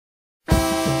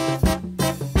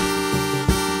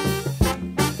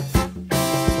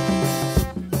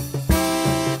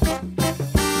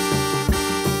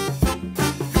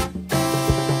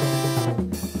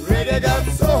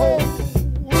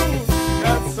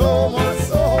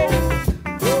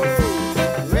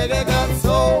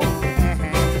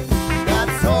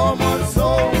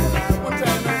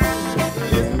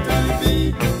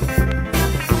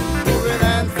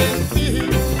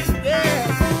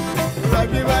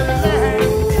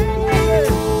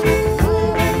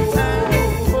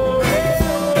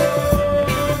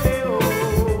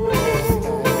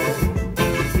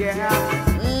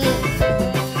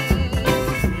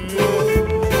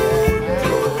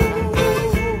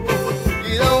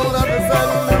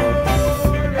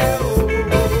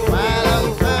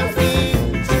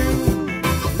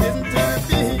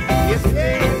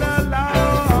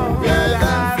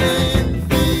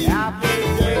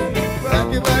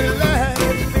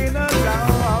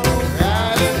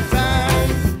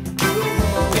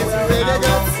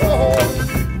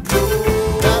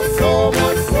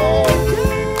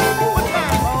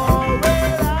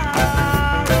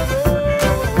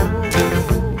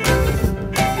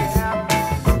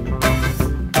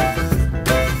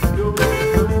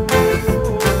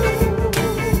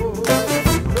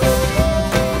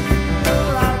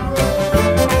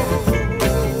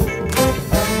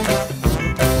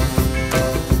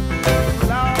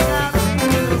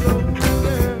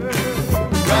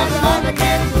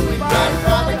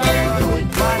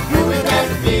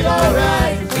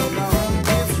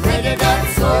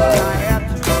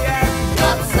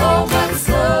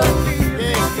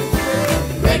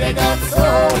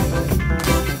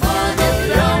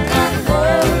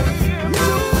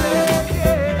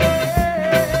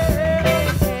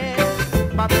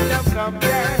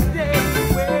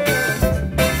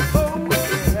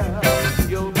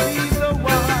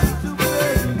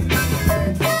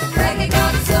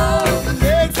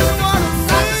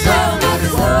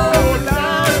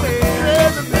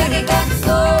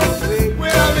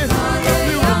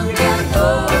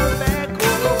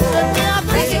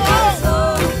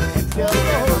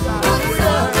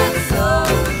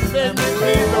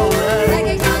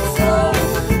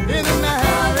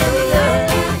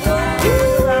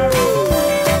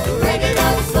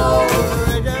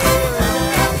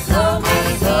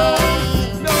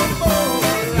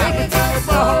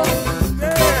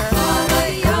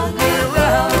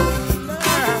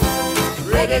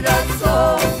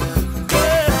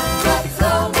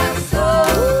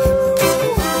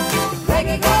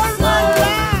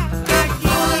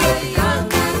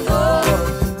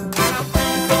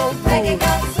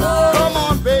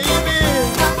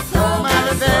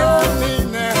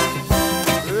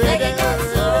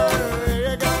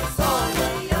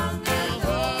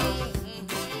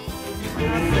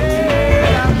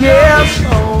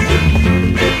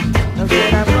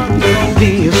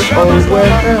This old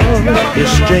world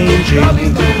is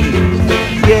changing.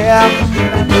 Yeah,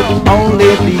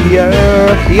 only the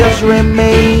earth is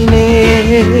remaining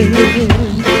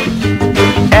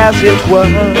as it was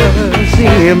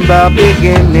in the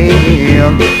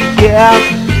beginning. Yeah,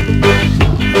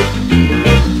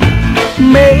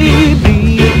 maybe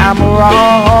I'm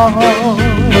wrong,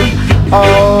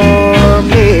 or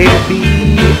maybe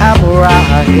I'm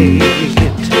right.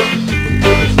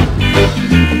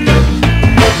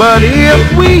 But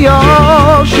if we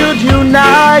all should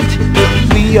unite,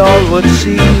 we all would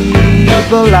see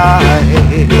the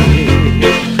light.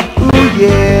 Ooh,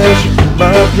 yes,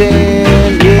 but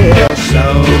then, yeah,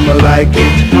 some like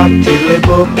it hot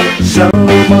till some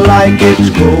like it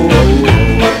cold.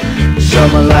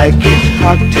 Some like it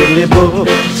hot till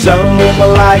some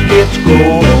like it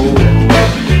cold.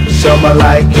 Some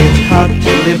like it hot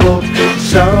till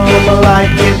some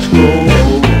like it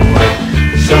cold.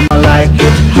 Some like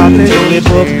it hot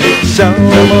till some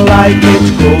like it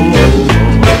cold.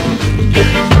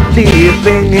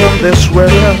 Living in this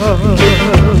world,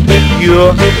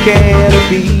 you can't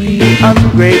be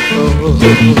ungrateful.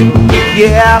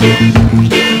 Yeah,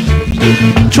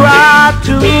 try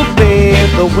to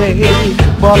pave the way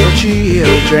for the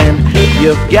children.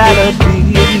 You've gotta be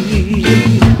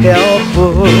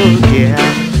helpful, yeah.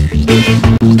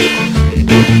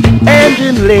 And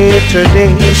in later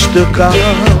days to come,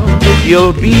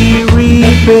 you'll be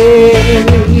repaid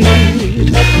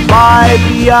by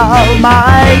the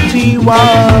Almighty One.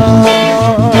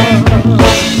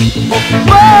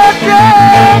 But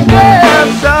then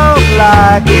there's some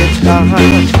like it's hot,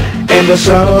 and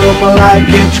some like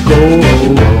it's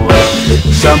cold.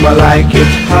 Some like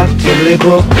it hot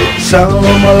till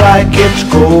some like it's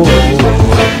cold.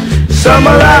 Some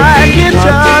like it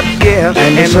hot, yeah,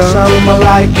 and some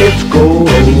like it cold.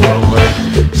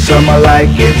 Some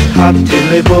like it hot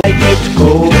till it like it's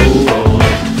cold.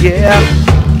 Yeah,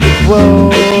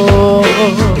 whoa.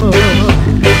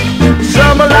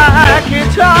 Some like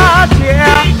it hot,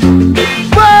 yeah.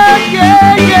 Whoa,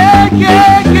 yeah, yeah,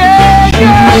 yeah, yeah,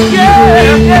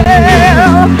 yeah, yeah,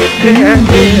 yeah,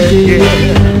 yeah,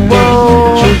 yeah.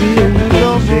 Whoa,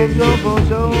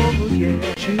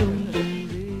 yeah.